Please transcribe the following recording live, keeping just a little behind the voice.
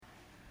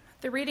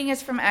The reading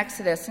is from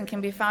Exodus and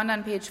can be found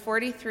on page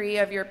 43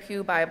 of your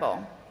Pew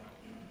Bible.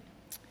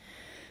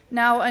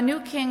 Now a new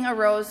king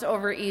arose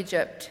over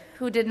Egypt,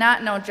 who did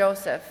not know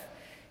Joseph.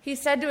 He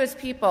said to his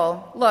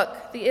people,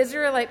 "Look, the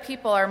Israelite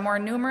people are more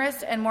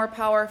numerous and more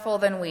powerful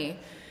than we.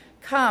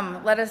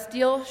 Come, let us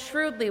deal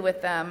shrewdly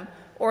with them,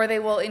 or they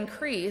will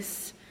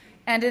increase,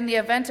 and in the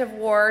event of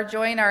war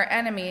join our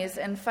enemies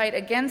and fight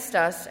against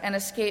us and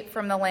escape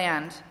from the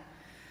land."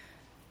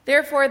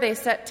 Therefore they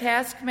set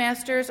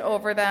taskmasters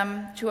over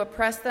them to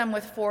oppress them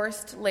with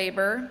forced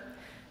labor.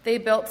 They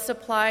built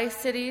supply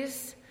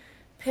cities,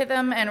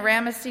 Pithom and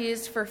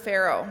Ramesses for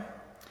Pharaoh.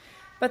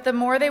 But the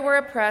more they were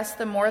oppressed,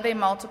 the more they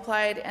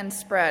multiplied and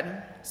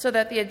spread, so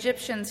that the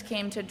Egyptians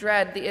came to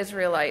dread the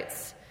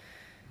Israelites.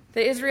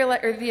 The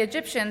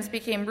Egyptians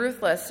became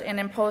ruthless in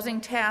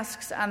imposing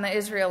tasks on the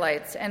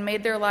Israelites and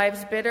made their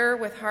lives bitter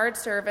with hard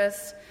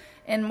service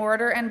in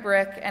mortar and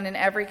brick and in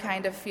every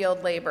kind of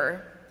field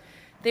labor.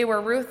 They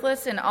were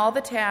ruthless in all the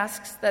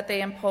tasks that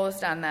they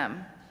imposed on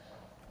them.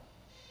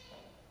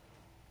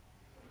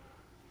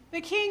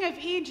 The king of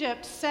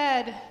Egypt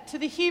said to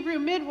the Hebrew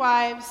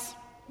midwives,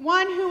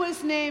 one who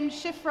was named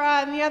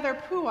Shiphrah and the other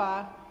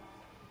Puah,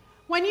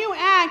 "When you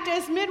act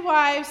as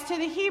midwives to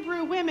the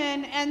Hebrew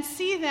women and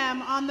see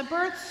them on the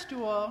birth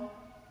stool,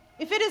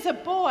 if it is a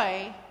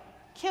boy,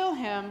 kill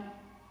him,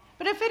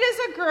 but if it is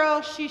a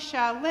girl, she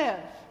shall live."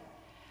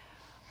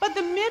 But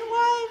the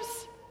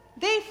midwives,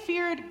 they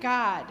feared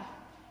God.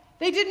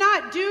 They did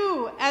not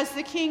do as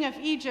the king of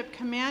Egypt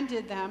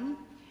commanded them,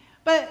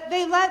 but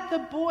they let the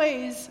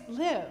boys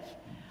live.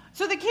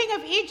 So the king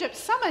of Egypt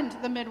summoned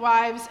the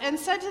midwives and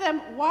said to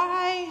them,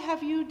 "Why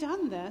have you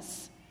done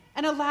this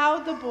and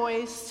allowed the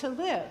boys to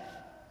live?"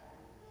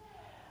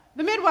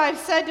 The midwives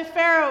said to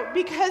Pharaoh,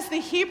 "Because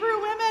the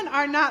Hebrew women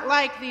are not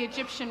like the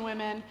Egyptian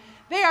women.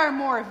 They are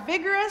more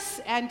vigorous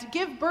and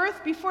give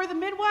birth before the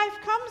midwife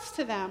comes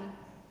to them."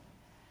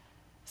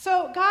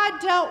 So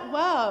God dealt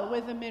well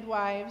with the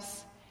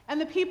midwives, and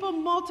the people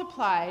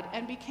multiplied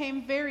and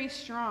became very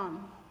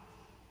strong.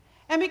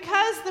 And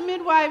because the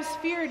midwives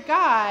feared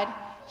God,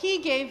 he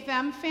gave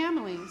them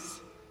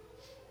families.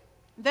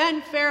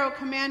 Then Pharaoh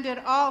commanded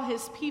all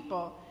his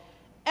people,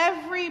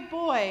 "Every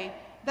boy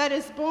that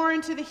is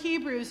born to the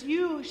Hebrews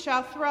you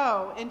shall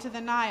throw into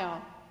the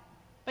Nile,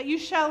 but you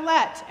shall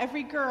let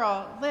every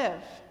girl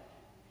live."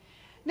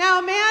 Now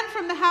a man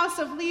from the house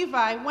of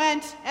Levi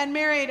went and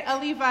married a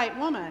Levite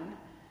woman,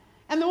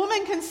 and the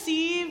woman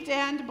conceived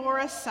and bore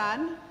a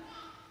son.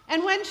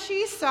 And when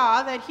she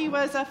saw that he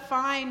was a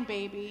fine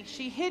baby,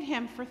 she hid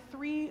him for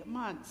 3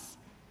 months.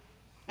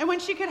 And when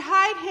she could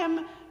hide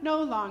him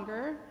no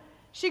longer,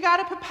 she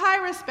got a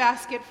papyrus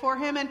basket for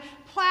him and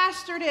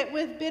plastered it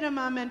with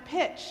bitumen and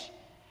pitch.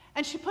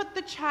 And she put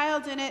the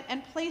child in it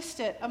and placed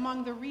it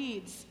among the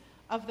reeds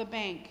of the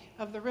bank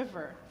of the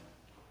river.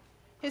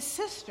 His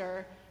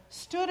sister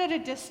stood at a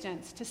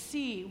distance to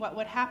see what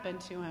would happen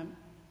to him.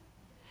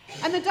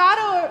 And the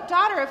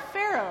daughter of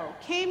Pharaoh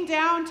came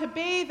down to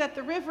bathe at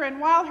the river, and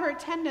while her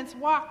attendants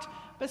walked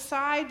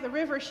beside the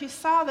river, she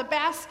saw the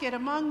basket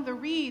among the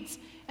reeds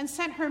and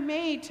sent her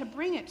maid to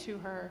bring it to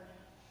her.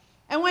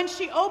 And when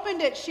she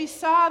opened it, she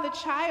saw the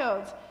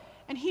child,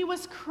 and he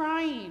was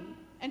crying,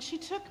 and she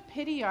took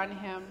pity on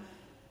him.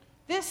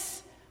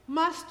 "This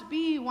must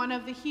be one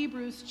of the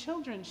Hebrews'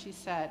 children," she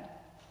said.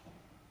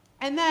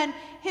 And then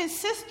his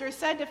sister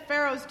said to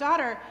Pharaoh's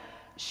daughter,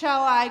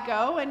 "Shall I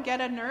go and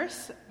get a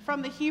nurse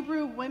from the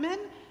Hebrew women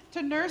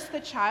to nurse the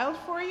child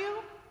for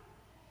you?"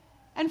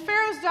 And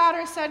Pharaoh's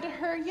daughter said to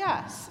her,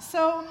 "Yes."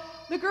 So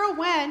the girl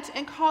went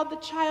and called the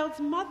child's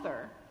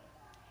mother.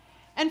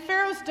 And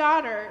Pharaoh's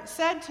daughter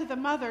said to the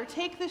mother,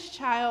 "Take this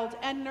child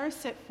and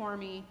nurse it for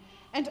me,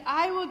 and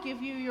I will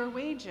give you your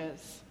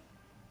wages."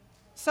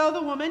 So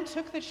the woman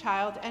took the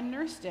child and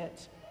nursed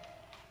it.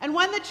 And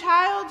when the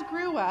child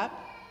grew up,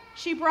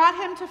 she brought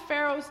him to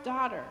Pharaoh's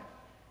daughter,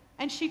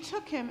 and she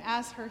took him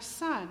as her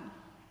son.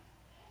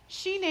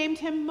 She named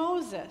him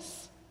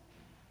Moses,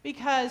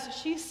 because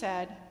she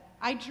said,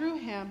 "I drew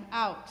him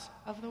out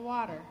of the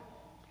water."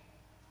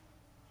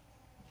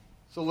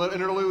 So the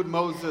interlude,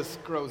 Moses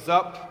grows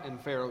up in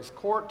Pharaoh's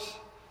court,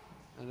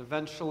 and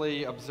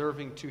eventually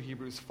observing 2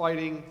 Hebrews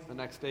fighting. The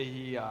next day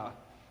he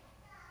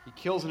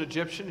kills an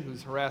Egyptian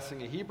who's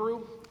harassing a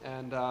Hebrew,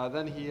 and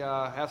then he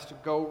has to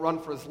go run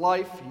for his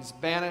life. He's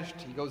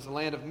banished. He goes to the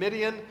land of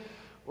Midian,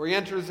 where he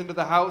enters into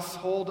the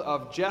household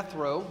of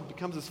Jethro,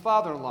 becomes his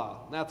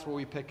father-in-law, and that's where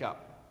we pick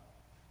up.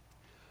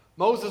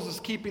 Moses was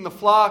keeping the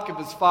flock of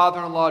his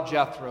father-in-law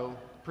Jethro,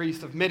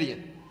 priest of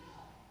Midian.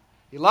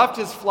 He left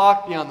his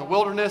flock beyond the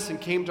wilderness and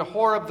came to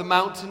Horeb, the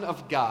mountain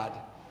of God.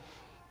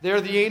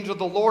 There the angel of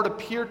the Lord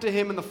appeared to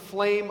him in the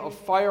flame of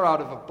fire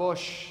out of a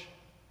bush.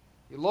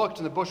 He looked,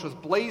 and the bush was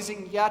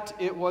blazing, yet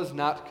it was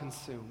not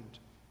consumed.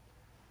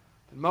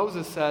 Then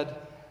Moses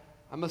said,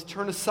 "I must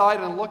turn aside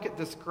and look at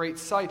this great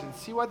sight and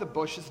see why the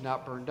bush is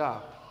not burned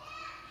up."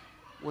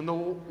 When the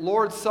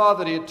Lord saw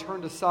that he had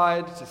turned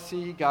aside to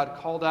see, God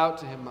called out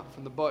to him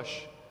from the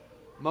bush,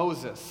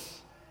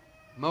 "Moses,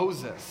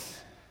 Moses."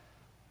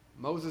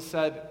 Moses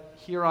said,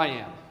 "Here I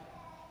am."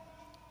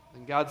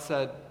 And God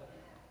said,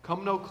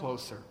 "Come no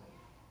closer.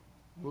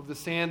 Move the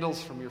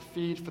sandals from your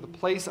feet, for the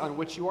place on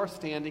which you are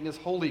standing is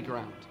holy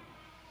ground."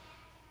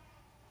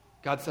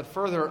 God said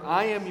further,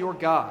 "I am your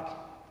God,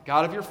 the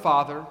God of your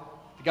father,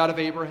 the God of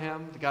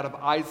Abraham, the God of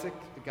Isaac,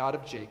 the God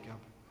of Jacob."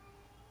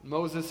 And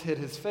Moses hid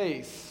his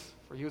face,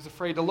 for he was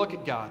afraid to look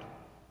at God.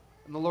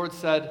 And the Lord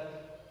said,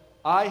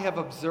 "I have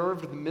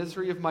observed the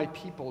misery of my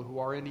people who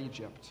are in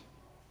Egypt.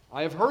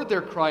 I have heard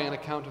their cry on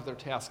account of their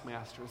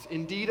taskmasters.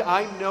 Indeed,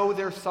 I know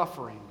their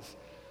sufferings.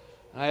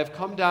 And I have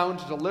come down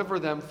to deliver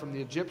them from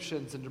the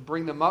Egyptians and to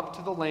bring them up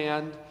to the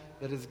land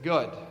that is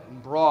good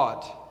and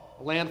broad,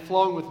 a land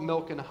flowing with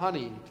milk and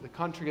honey, to the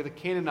country of the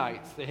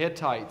Canaanites, the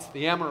Hittites,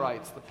 the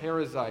Amorites, the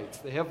Perizzites,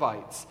 the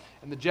Hivites,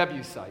 and the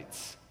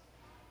Jebusites.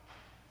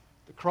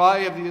 The cry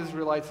of the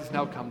Israelites has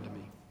now come to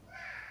me.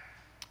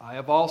 I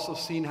have also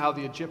seen how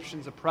the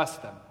Egyptians oppress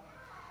them.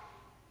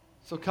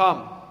 So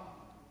come,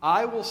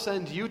 I will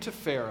send you to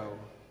Pharaoh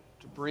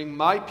to bring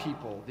my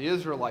people, the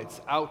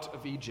Israelites, out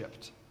of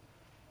Egypt."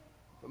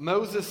 But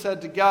Moses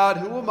said to God,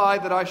 "Who am I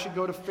that I should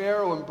go to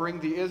Pharaoh and bring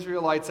the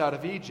Israelites out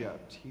of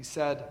Egypt?" He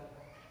said,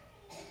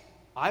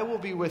 "I will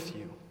be with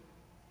you,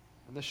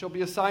 and this shall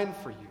be a sign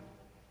for you,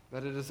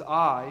 that it is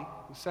I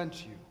who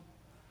sent you.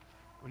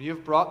 When you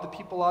have brought the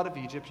people out of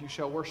Egypt, you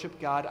shall worship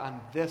God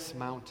on this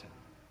mountain."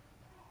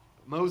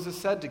 But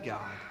Moses said to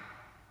God,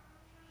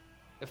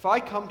 "If I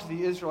come to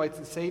the Israelites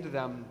and say to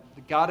them,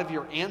 'The God of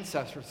your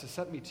ancestors has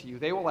sent me to you,'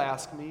 they will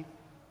ask me,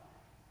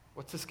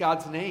 'What's this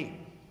God's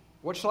name?'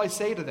 What shall I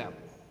say to them?"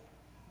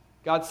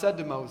 God said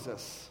to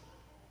Moses,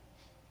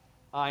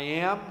 "I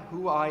am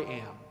who I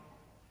am."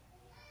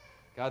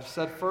 God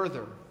said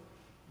further,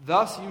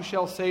 "Thus you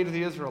shall say to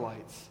the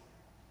Israelites,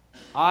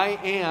 'I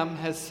am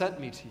has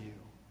sent me to you.'"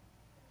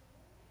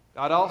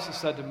 God also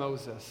said to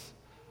Moses,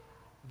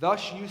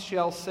 "Thus you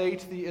shall say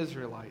to the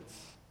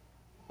Israelites,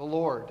 'The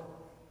Lord,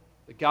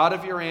 the God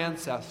of your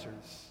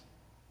ancestors,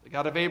 the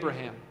God of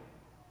Abraham,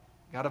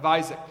 the God of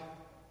Isaac,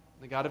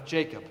 and the God of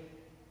Jacob,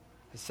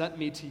 has sent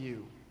me to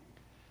you.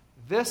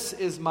 This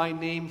is my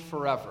name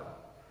forever,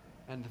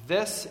 and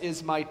this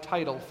is my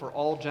title for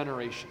all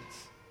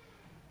generations.'"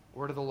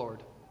 Word of the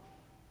Lord.